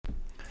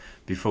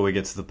Before we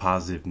get to the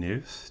positive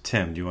news,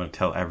 Tim, do you want to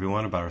tell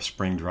everyone about our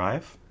spring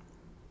drive?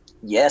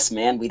 Yes,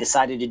 man, we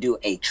decided to do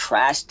a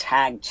trash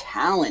tag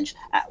challenge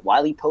at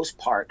Wiley Post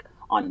Park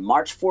on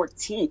March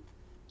 14th,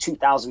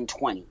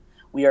 2020.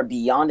 We are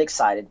beyond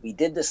excited. We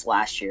did this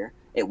last year.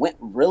 It went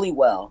really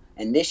well.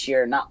 And this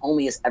year, not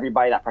only is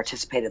everybody that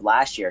participated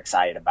last year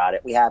excited about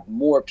it, we have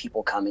more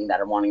people coming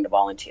that are wanting to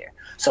volunteer.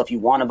 So if you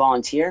want to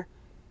volunteer,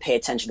 pay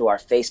attention to our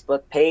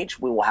Facebook page.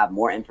 We will have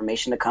more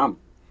information to come.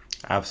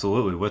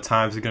 Absolutely. What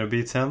time is it going to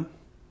be, Tim?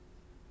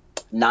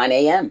 9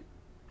 a.m.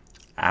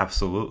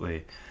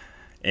 Absolutely.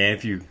 And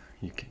if you're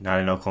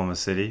not in Oklahoma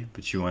City,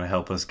 but you want to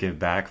help us give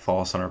back,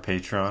 follow us on our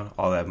Patreon.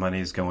 All that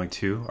money is going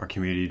to our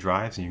community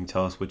drives, and you can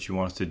tell us what you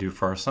want us to do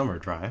for our summer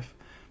drive.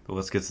 But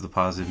let's get to the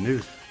positive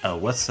news.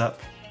 What's up,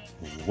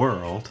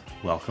 world?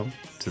 Welcome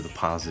to the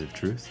positive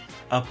truth,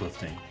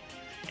 uplifting,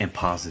 and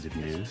positive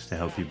news to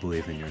help you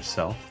believe in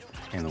yourself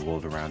and the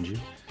world around you.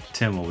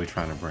 Tim, what are we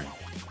trying to bring?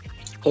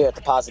 Here at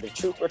The Positive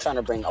Truth, we're trying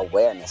to bring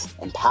awareness,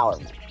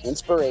 empowerment,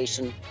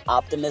 inspiration,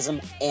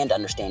 optimism, and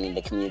understanding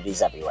to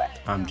communities everywhere.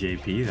 I'm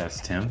JP, that's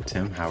Tim.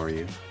 Tim, how are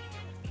you?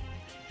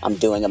 I'm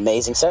doing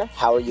amazing, sir.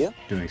 How are you?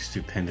 Doing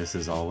stupendous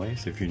as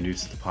always. If you're new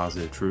to The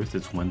Positive Truth,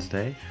 it's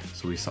Wednesday,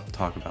 so we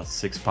talk about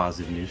 6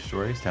 positive news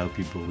stories to help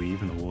you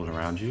believe in the world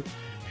around you.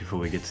 Before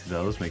we get to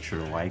those, make sure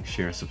to like,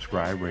 share,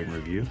 subscribe, rate, and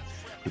review.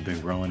 We've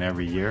been growing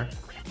every year.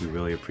 We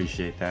really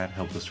appreciate that.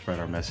 Help us spread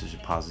our message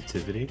of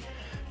positivity.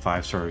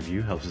 5-star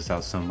review helps us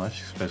out so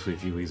much, especially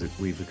if you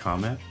leave a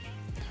comment.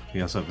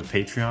 We also have a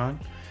Patreon,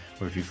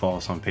 or if you follow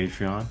us on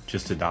Patreon,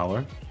 just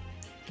 $1.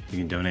 You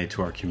can donate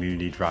to our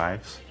community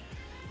drives,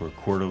 where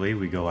quarterly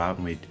we go out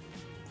and we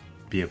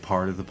be a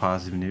part of the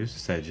positive news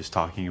instead of just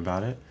talking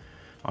about it.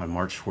 On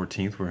March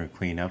 14th, we're going to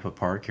clean up a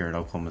park here in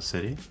Oklahoma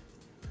City.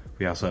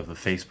 We also have a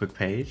Facebook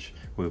page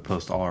where we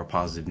post all our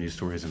positive news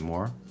stories and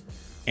more,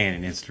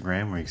 and an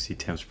Instagram where you can see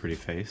Tim's pretty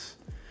face.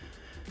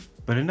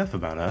 But enough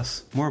about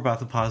us, more about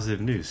the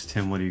positive news.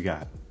 Tim, what do you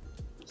got?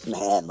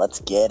 Man, let's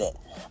get it.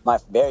 My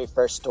very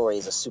first story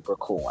is a super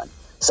cool one.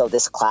 So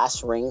this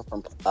class ring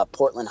from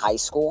Portland High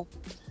School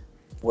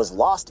was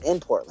lost in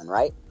Portland,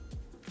 right?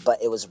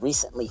 But it was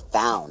recently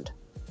found.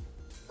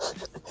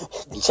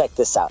 And check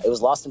this out. It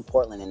was lost in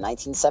Portland in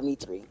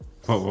 1973.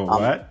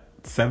 What?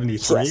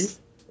 73? Yes,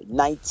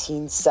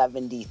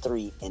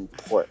 1973 in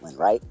Portland,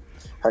 right?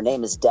 Her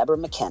name is Deborah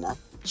McKenna.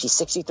 She's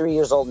 63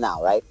 years old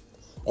now, right?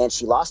 And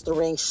she lost the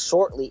ring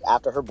shortly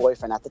after her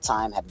boyfriend at the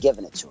time had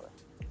given it to her.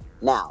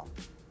 Now,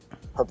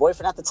 her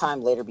boyfriend at the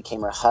time later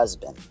became her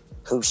husband,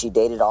 who she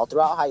dated all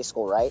throughout high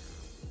school, right?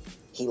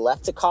 He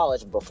left to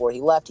college. Before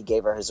he left, he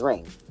gave her his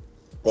ring.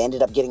 They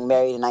ended up getting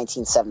married in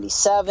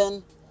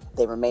 1977.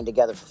 They remained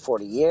together for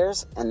 40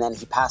 years, and then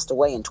he passed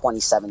away in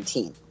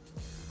 2017.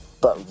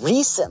 But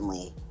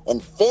recently,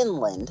 in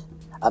Finland,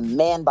 a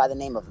man by the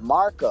name of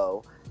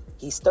Marco,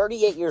 he's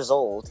 38 years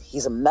old,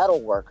 he's a metal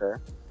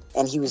worker,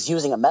 and he was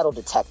using a metal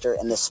detector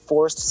in this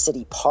Forest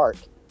City Park,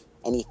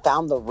 and he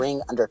found the ring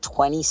under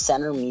 20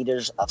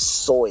 centimeters of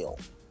soil.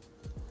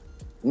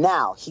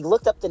 Now, he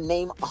looked up the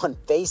name on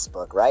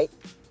Facebook, right?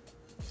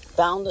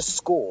 Found the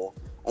school,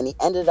 and he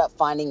ended up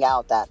finding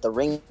out that the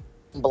ring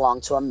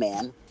belonged to a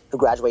man who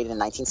graduated in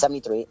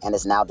 1973 and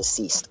is now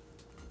deceased.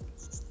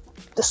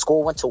 The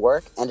school went to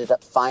work, ended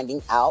up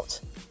finding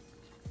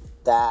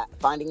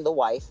the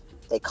wife.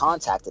 They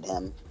contacted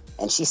him,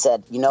 and she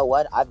said, you know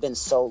what? I've been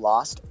so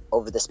lost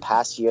over this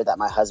past year that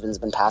my husband's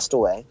been passed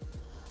away.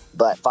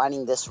 But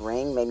finding this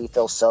ring made me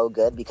feel so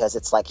good because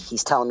it's like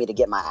he's telling me to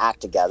get my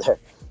act together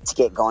to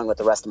get going with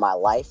the rest of my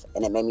life.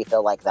 And it made me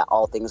feel like that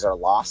all things are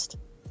lost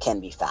can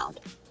be found.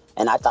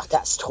 And I thought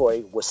that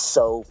story was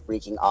so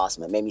freaking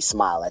awesome. It made me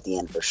smile at the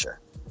end for sure.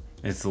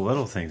 It's the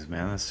little things,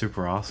 man. That's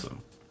super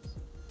awesome.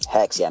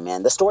 Heck yeah,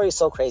 man. The story is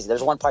so crazy.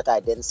 There's one part that I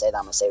didn't say that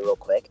I'm going to say real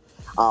quick.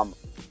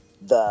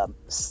 The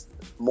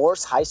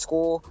Morse High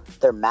School,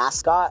 their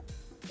mascot,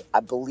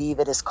 I believe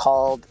it is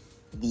called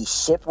the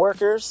ship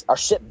workers or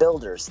ship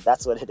builders.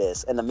 That's what it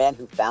is. And the man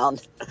who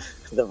found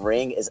the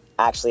ring is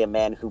actually a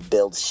man who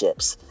builds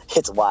ships.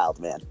 It's wild,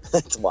 man.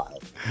 It's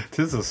wild.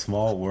 This is a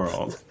small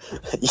world.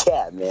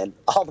 Yeah, man.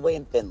 All the way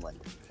in Finland.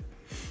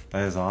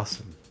 That is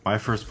awesome. My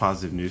first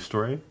positive news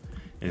story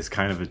is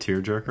kind of a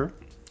tearjerker.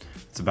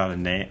 It's about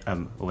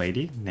a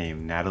lady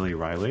named Natalie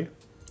Riley.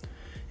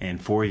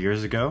 And 4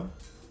 years ago,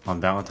 on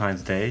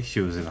Valentine's Day, she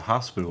was in the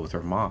hospital with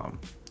her mom.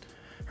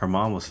 Her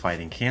mom was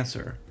fighting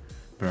cancer,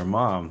 but her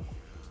mom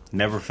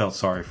never felt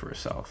sorry for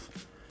herself.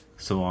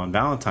 So on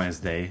Valentine's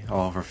Day,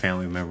 all of her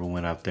family members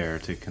went up there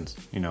to,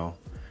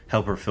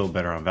 help her feel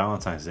better on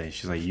Valentine's Day.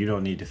 She's like, you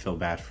don't need to feel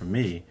bad for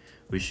me.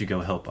 We should go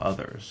help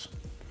others.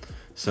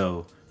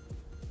 So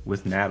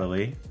with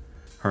Natalie,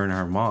 her and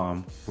her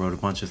mom wrote a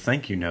bunch of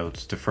thank you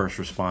notes to first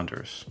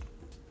responders.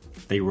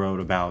 They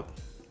wrote about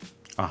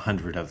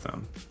 100 of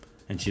them.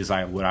 And she's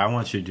like, what I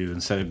want you to do,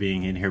 instead of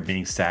being in here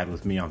being sad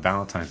with me on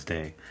Valentine's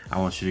Day, I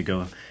want you to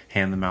go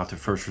hand them out to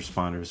first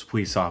responders,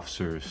 police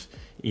officers,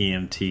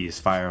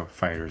 EMTs,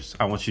 firefighters.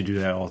 I want you to do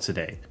that all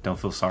today. Don't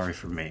feel sorry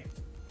for me.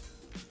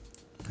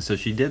 So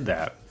she did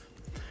that.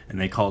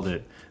 and they called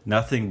it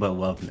Nothing But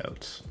Love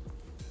Notes.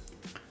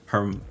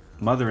 Her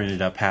mother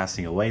ended up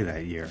passing away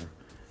that year,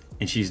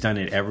 and she's done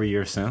it every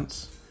year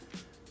since.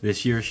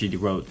 This year she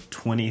wrote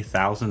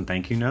 20,000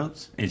 thank you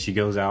notes, and she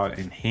goes out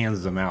and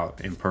hands them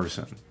out in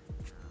person.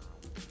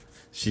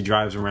 She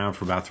drives around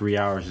for about 3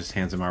 hours, just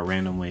hands them out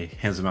randomly,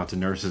 hands them out to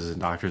nurses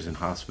and doctors in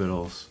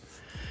hospitals.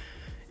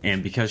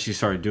 And because she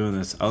started doing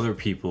this, other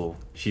people,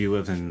 she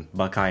lives in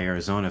Buckeye,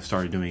 Arizona, have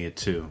started doing it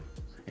too.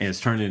 And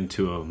it's turned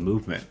into a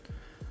movement.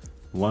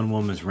 One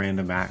woman's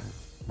random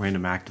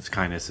act of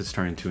kindness has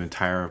turned into an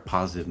entire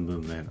positive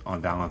movement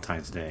on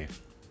Valentine's Day.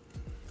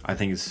 I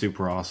think it's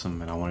super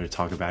awesome, and I wanted to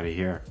talk about it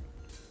here.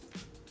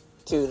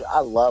 Dude, I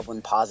love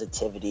when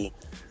positivity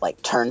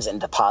turns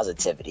into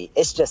positivity.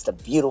 It's just a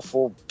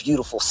beautiful,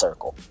 beautiful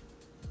circle.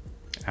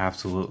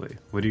 Absolutely.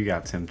 What do you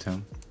got,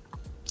 Tim?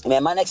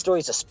 Man, my next story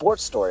is a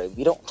sports story.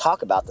 We don't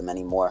talk about them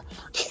anymore.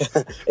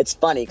 It's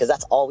funny because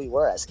that's all we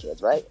were as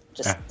kids, right?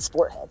 Just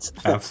sport heads.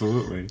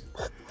 Absolutely.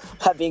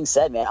 That being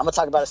said, man, I'm going to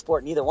talk about a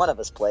sport neither one of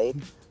us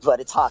played, but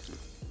it's hockey.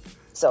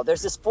 So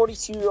there's this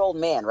 42-year-old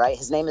man, right?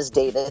 His name is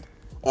David,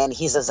 and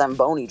he's a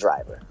Zamboni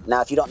driver.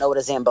 Now, if you don't know what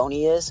a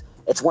Zamboni is,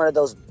 it's one of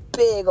those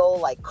big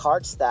old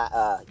carts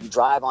that you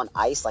drive on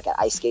ice, like at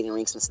ice skating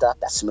rinks and stuff,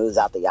 that smooths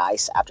out the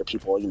ice after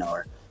people,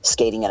 are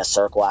skating in a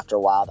circle. After a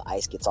while, the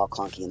ice gets all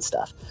clunky and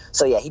stuff.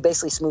 So yeah, he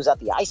basically smooths out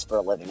the ice for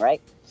a living,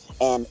 right?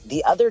 And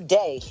the other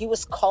day, he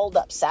was called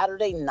up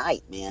Saturday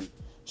night, man.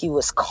 He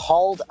was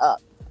called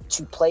up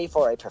to play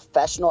for a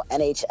professional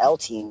NHL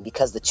team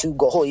because the two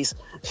goalies,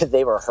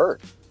 they were hurt.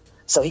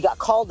 So he got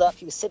called up.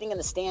 He was sitting in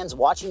the stands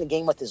watching the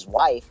game with his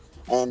wife.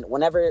 And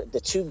whenever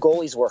the two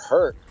goalies were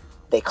hurt,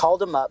 they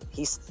called him up.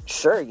 He's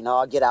sure,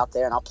 I'll get out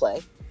there and I'll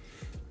play.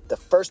 The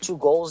first two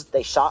goals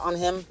they shot on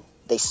him,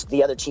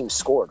 the other team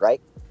scored, right?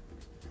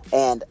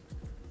 And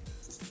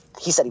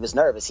he said he was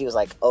nervous. He was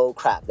like, oh,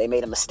 crap, they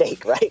made a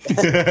mistake, right?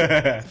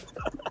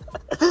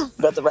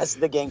 But the rest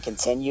of the game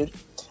continued.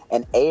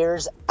 And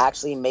Ayers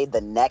actually made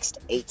the next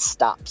 8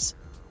 stops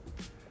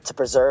to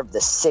preserve the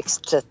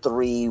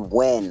 6-3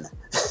 win.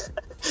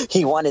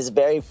 He won his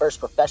very first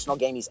professional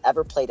game he's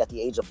ever played at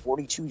the age of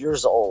 42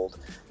 years old.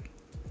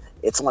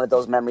 It's one of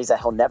those memories that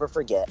he'll never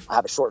forget. I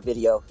have a short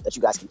video that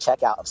you guys can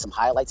check out of some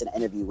highlights and an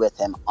interview with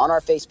him on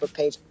our Facebook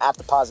page at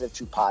the Positive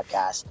Truth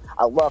Podcast.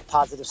 I love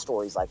positive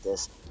stories like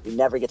this. We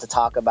never get to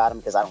talk about them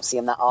because I don't see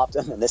them that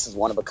often, and this is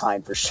one of a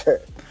kind for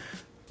sure.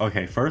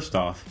 Okay, first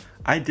off,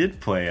 I did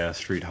play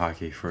street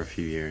hockey for a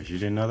few years. You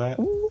didn't know that?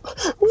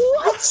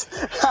 What?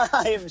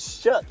 I am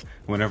shook.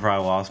 Whenever I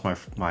lost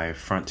my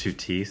front 2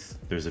 teeth,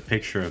 there's a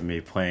picture of me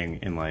playing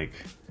in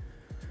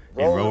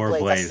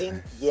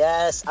rollerblades.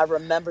 Yes, I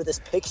remember this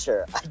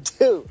picture. I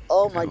do.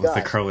 Oh my god. With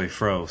the curly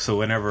fro. So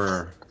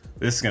whenever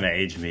this is gonna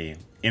age me,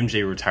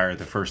 MJ retired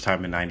the first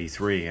time in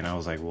 '93, and I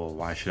was like, well,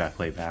 why should I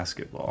play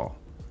basketball?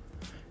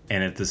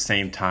 And at the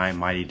same time,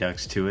 Mighty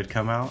Ducks 2 had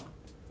come out,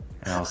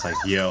 and I was like,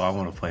 yo, I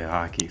want to play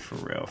hockey for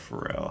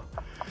real.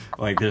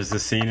 There's the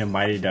scene in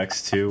Mighty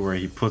Ducks 2 where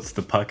he puts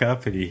the puck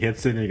up and he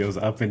hits it and he goes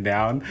up and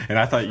down, and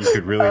I thought you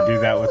could really do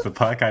that with the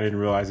puck. I didn't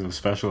realize it was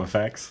special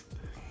effects.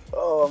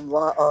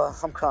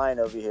 I'm crying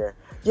over here.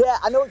 Yeah,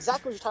 I know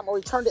exactly what you're talking about.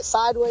 We turned it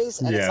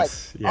sideways, and it's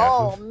like, yeah.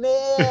 Oh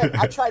man,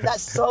 I tried that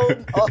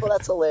Oh,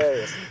 that's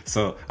hilarious.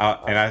 So,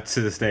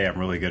 to this day, I'm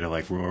really good at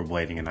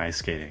rollerblading and ice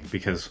skating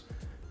because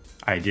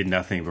I did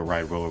nothing but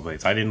ride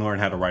rollerblades. I didn't learn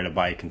how to ride a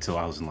bike until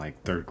I was in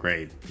 3rd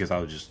grade because I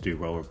would just do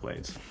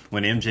rollerblades.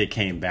 When MJ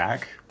came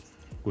back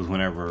was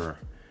whenever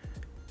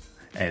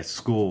at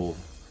school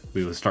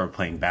we would start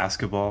playing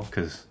basketball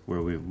because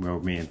where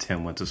me and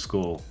Tim went to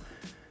school,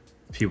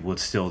 people would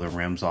steal the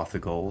rims off the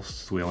goals.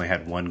 So we only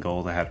had one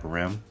goal that had a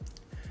rim.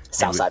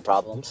 Southside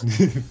problems.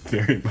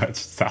 Very much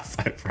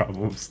Southside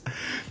problems.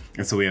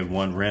 And so we had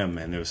one rim,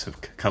 and there was a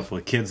couple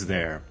of kids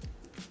there,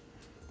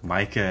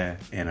 Micah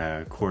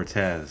and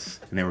Cortez,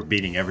 and they were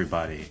beating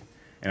everybody.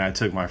 And I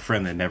took my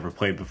friend that never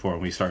played before,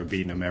 and we started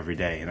beating him every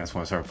day. And that's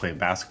when I started playing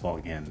basketball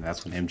again. And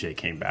that's when MJ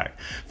came back.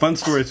 Fun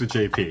stories with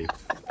JP.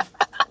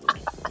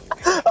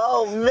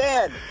 Oh,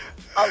 man.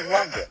 I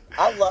loved it.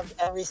 I loved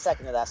every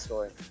second of that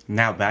story.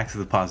 Now back to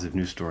the positive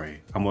news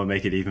story. I'm going to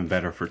make it even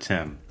better for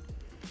Tim.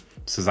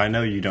 Says, I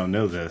know you don't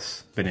know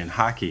this, but in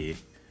hockey,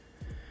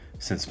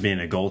 since being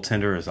a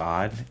goaltender is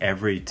odd,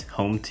 every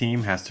home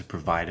team has to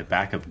provide a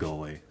backup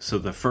goalie. So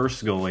the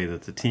first goalie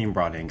that the team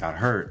brought in got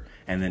hurt,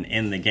 and then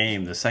in the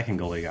game, the second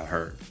goalie got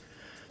hurt.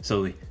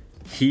 So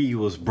he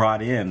was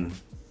brought in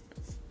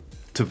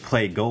to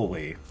play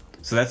goalie.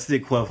 So that's the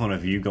equivalent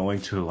of you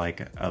going to an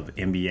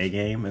NBA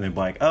game and then be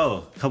like,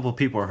 oh, a couple of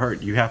people are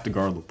hurt. You have to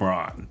guard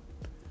LeBron.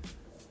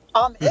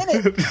 I'm in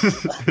it.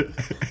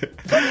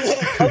 Put me in,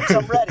 coach.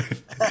 I'm ready.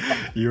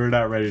 You are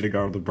not ready to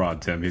guard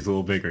LeBron, Tim. He's a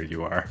little bigger than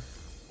you are.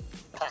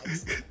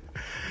 Nice.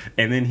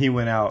 And then he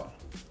went out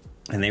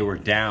and they were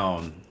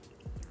down.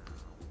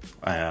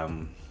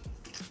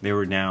 They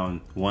were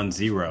down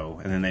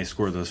 1-0, and then they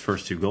scored those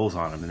first 2 goals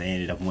on him, and they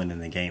ended up winning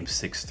the game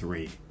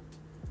 6-3.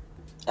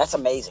 That's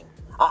amazing.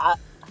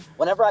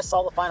 Whenever I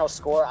saw the final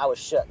score, I was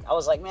shook. I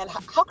was like, man,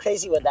 how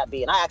crazy would that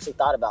be? And I actually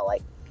thought about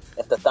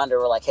if the Thunder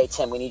were like, hey,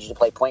 Tim, we need you to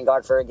play point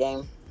guard for a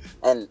game.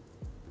 And,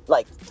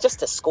 like, just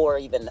to score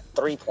even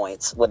 3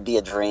 points would be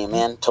a dream,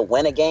 man. To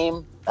win a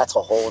game, that's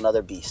a whole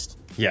nother beast.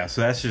 Yeah,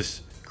 so that's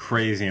just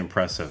crazy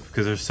impressive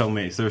because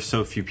there's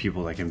so few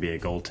people that can be a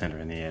goaltender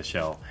in the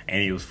AHL,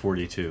 and he was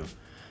 42.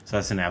 So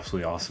that's an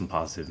absolutely awesome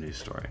positive news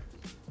story.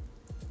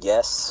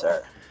 Yes,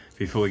 sir.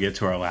 Before we get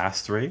to our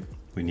last three,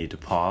 we need to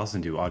pause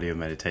and do audio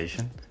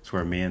meditation. It's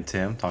where me and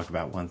Tim talk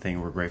about one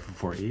thing we're grateful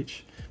for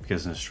each,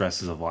 because in the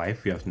stresses of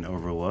life, we often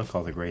overlook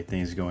all the great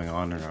things going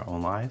on in our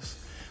own lives.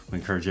 We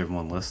encourage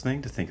everyone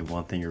listening to think of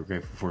one thing you're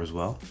grateful for as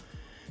well.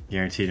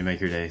 Guaranteed to make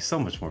your day so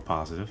much more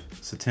positive.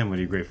 So Tim, what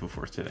are you grateful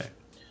for today?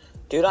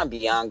 Dude, I'm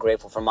beyond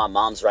grateful for my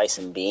mom's rice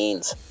and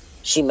beans.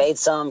 She made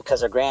some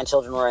because her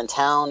grandchildren were in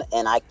town,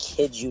 and I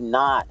kid you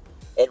not,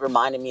 it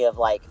reminded me of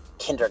like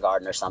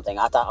kindergarten or something.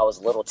 I thought I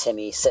was little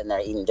Timmy sitting there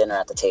eating dinner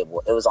at the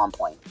table. It was on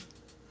point.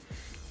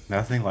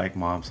 Nothing like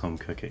mom's home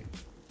cooking.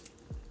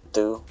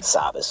 Du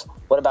sabes.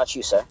 What about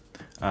you, sir?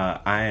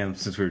 I am,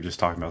 since we were just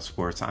talking about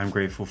sports, I'm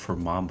grateful for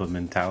Mamba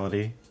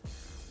mentality.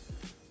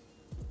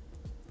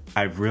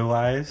 I've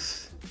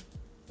realized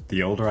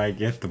the older I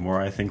get, the more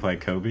I think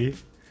like Kobe,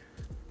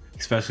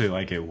 especially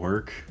like at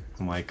work.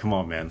 I'm like, come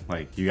on, man.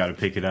 Like, you got to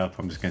pick it up.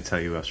 I'm just going to tell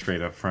you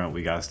straight up front.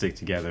 We got to stick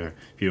together.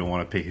 If you don't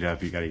want to pick it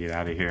up, you got to get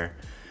out of here.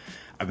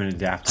 I've been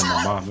adapting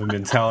the Mamba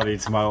mentality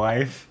to my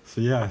life.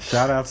 So, yeah,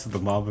 shout out to the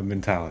Mamba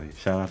mentality.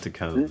 Shout out to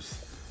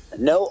Cobes.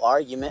 No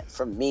argument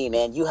from me,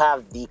 man. You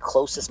have the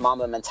closest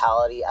Mamba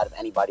mentality out of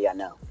anybody I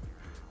know.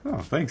 Oh,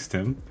 thanks,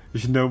 Tim. You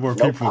should know more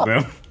people,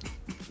 though.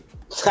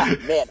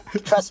 Man,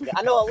 trust me.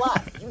 I know a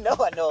lot. You know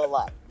I know a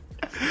lot.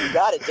 You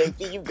got it,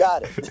 JP. You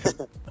got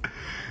it.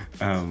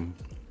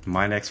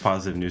 My next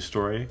positive news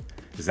story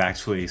is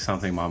actually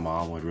something my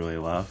mom would really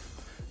love.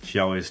 She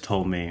always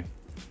told me,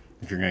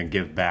 if you're going to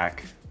give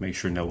back, make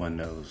sure no one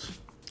knows.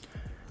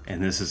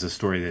 And this is a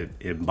story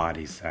that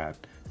embodies that.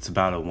 It's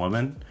about a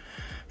woman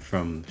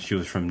she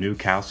was from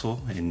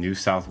Newcastle in New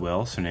South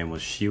Wales. Her name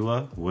was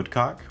Sheila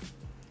Woodcock,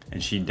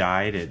 and she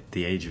died at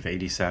the age of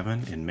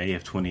 87 in May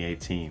of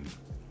 2018.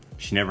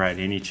 She never had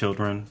any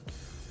children.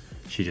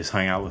 She just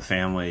hung out with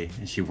family,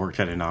 and she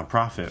worked at a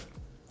nonprofit.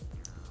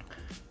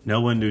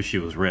 No one knew she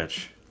was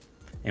rich.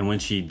 And when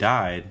she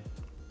died,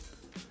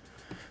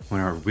 when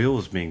her will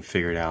was being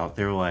figured out,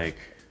 they were like,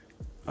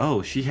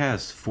 oh, she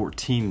has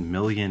 $14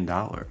 million.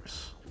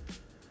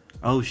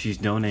 Oh, she's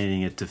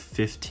donating it to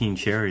 15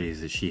 charities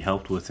that she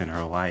helped with in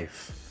her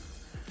life.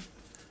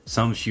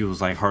 Some she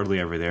was like hardly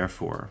ever there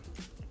for.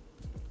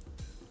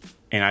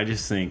 And I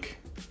just think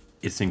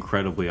it's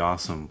incredibly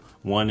awesome.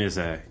 One is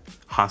a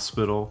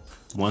hospital,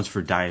 one's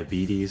for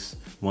diabetes,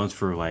 one's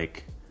for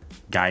like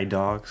guide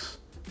dogs,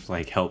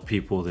 like help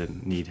people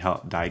that need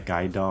help,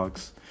 guide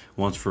dogs.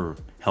 One's for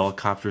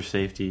helicopter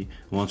safety,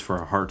 one's for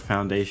a heart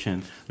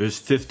foundation. There's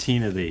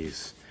 15 of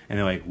these. And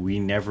they're like, we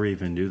never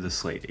even knew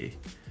this lady.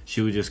 She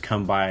would just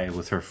come by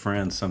with her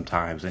friends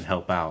sometimes and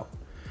help out.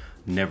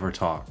 Never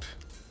talked.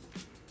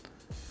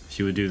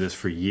 She would do this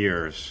for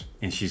years,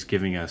 and she's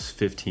giving us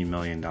 $15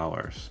 million.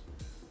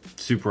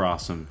 Super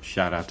awesome.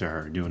 Shout out to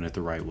her, doing it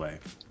the right way.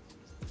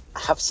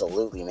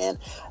 Absolutely, man.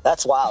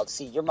 That's wild.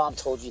 See, your mom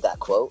told you that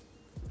quote,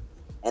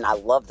 and I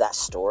love that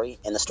story,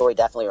 and the story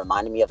definitely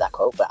reminded me of that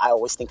quote, but I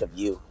always think of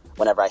you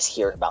whenever I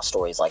hear about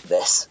stories like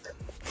this.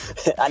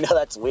 I know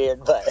that's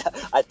weird, but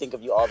I think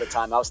of you all the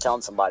time. I was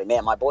telling somebody,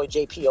 man, my boy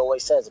JP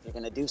always says, if you're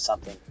going to do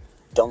something,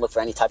 don't look for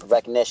any type of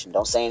recognition.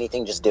 Don't say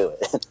anything, just do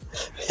it.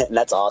 And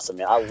that's awesome,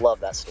 man. I love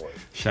that story.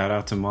 Shout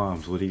out to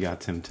moms. What do you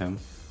got, Tim?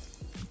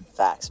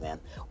 Facts, man.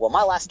 Well,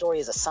 my last story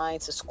is a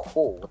science is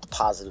cool with the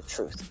positive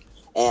truth.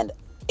 And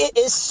it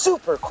is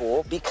super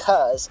cool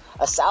because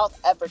a South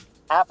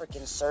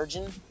African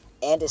surgeon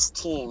and his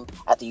team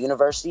at the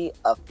University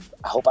of,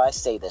 I hope I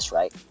say this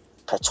right,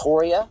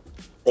 Pretoria,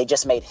 they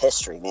just made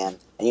history, man.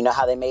 And you know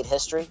how they made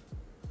history?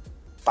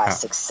 By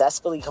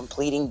successfully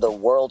completing the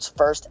world's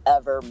first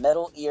ever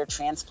middle ear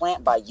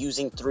transplant by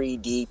using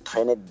 3D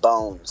printed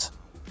bones.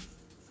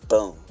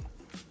 Boom.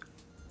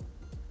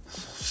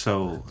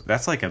 So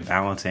that's like a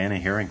balance and a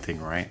hearing thing,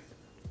 right?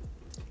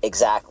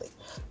 Exactly.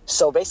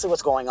 So basically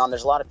what's going on,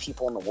 there's a lot of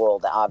people in the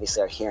world that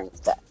obviously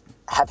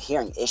have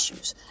hearing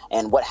issues.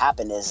 And what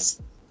happened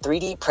is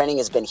 3D printing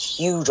has been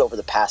huge over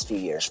the past few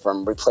years,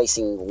 from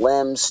replacing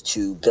limbs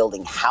to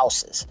building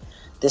houses.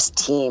 This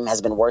team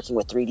has been working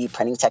with 3D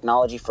printing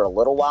technology for a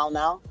little while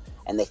now,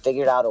 and they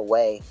figured out a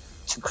way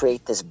to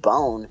create this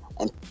bone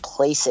and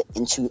place it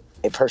into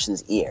a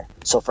person's ear.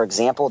 So, for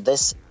example,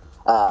 this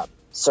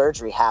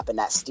surgery happened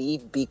at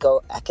Steve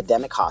Biko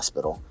Academic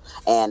Hospital,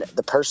 and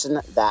the person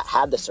that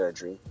had the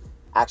surgery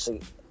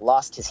actually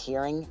lost his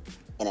hearing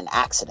in an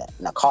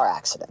a car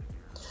accident.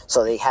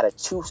 So they had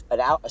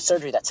a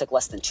surgery that took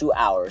less than 2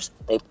 hours.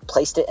 They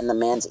placed it in the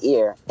man's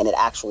ear, and it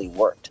actually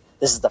worked.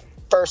 This is the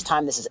first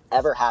time this has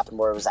ever happened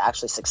where it was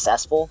actually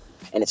successful,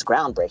 and it's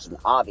groundbreaking,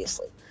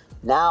 obviously.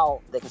 Now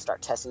they can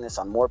start testing this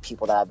on more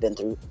people that have been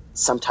through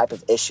some type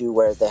of issue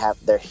where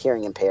their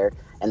hearing impaired,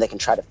 and they can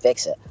try to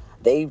fix it.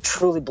 They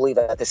truly believe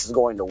that this is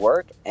going to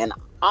work, and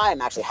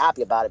I'm actually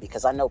happy about it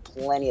because I know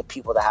plenty of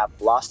people that have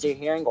lost their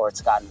hearing or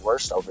it's gotten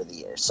worse over the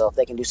years. So if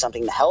they can do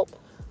something to help,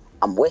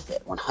 I'm with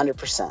it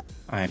 100%.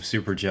 I'm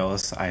super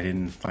jealous I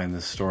didn't find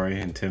this story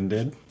and Tim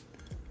did.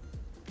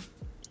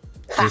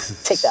 Ha, This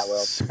is take that,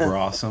 world. super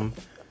awesome.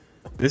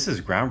 This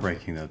is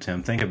groundbreaking, though,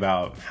 Tim. Think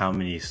about how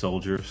many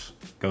soldiers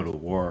go to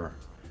war,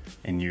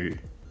 and you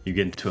get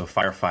into a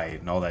firefight,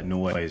 and all that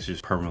noise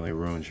just permanently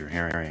ruins your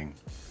hearing.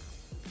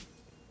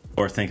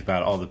 Or think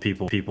about all the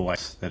people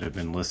that have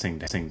been listening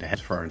to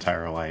heads for our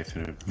entire life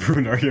and have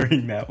ruined our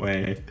hearing that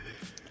way.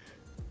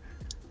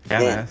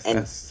 Yeah, Man,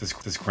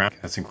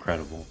 that's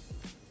incredible.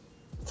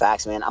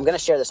 Facts, man. I'm going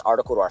to share this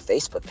article to our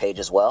Facebook page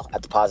as well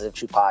at the Positive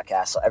Truth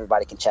Podcast so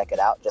everybody can check it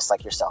out just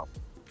like yourself.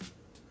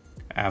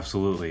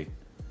 Absolutely.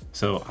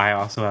 So I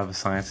also have a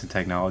science and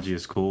technology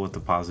is cool with the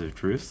Positive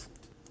Truth.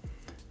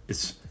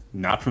 It's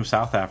not from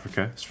South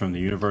Africa. It's from the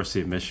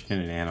University of Michigan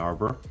in Ann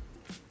Arbor.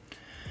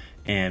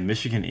 And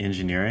Michigan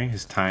Engineering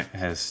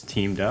has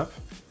teamed up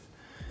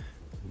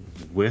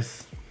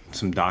with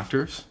some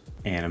doctors,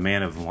 and a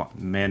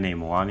man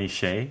named Lonnie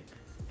Shea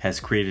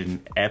has created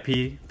an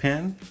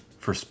EpiPen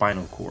for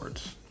spinal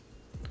cords.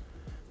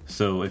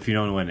 So if you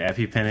don't know what an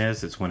EpiPen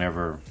is, it's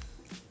whenever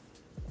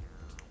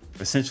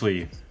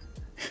essentially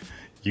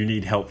you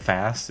need help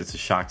fast. It's a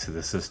shock to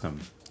the system.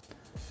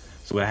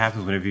 So what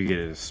happens whenever you get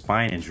a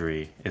spine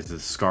injury is the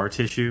scar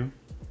tissue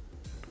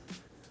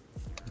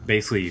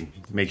basically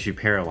makes you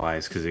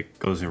paralyzed because it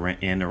goes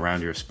in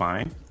around your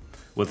spine.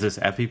 What this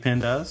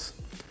EpiPen does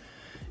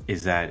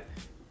is that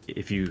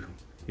if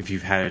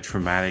you've had a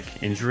traumatic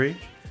injury,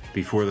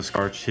 before the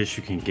scar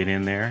tissue can get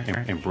in there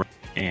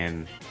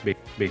and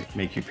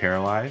make you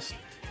paralyzed,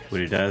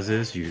 what it does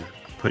is you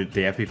put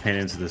the EpiPen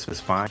into the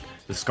spine.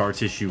 The scar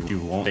tissue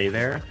won't stay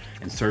there,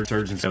 and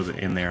surgeons go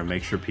in there and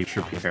make sure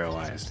people are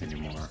paralyzed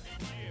anymore.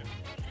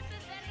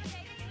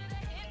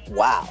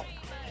 Wow.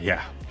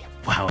 Yeah.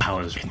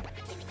 Wow.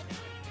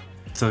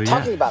 So yeah.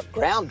 Talking about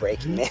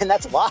groundbreaking, man,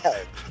 that's wild.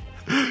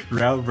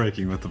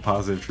 Groundbreaking with the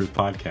Positive Truth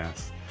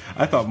Podcast.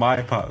 I thought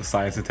my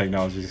science and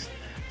technology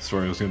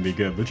story was going to be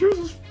good, but yours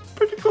was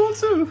pretty cool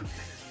too.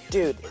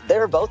 Dude, they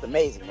were both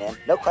amazing, man.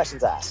 No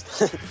questions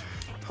asked.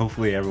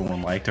 Hopefully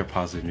everyone liked our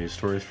positive news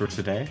stories for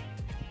today.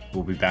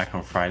 We'll be back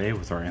on Friday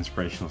with our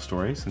inspirational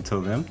stories.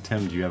 Until then,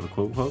 Tim, do you have a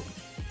quote?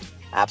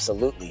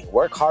 Absolutely.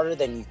 Work harder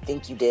than you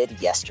think you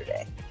did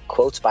yesterday.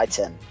 Quotes by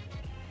Tim.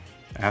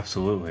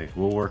 Absolutely.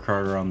 We'll work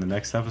harder on the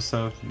next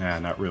episode. Nah,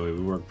 not really.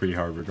 We work pretty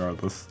hard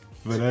regardless.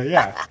 But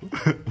yeah,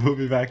 we'll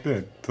be back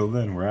then. Till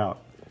then, we're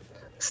out.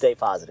 Stay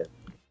positive.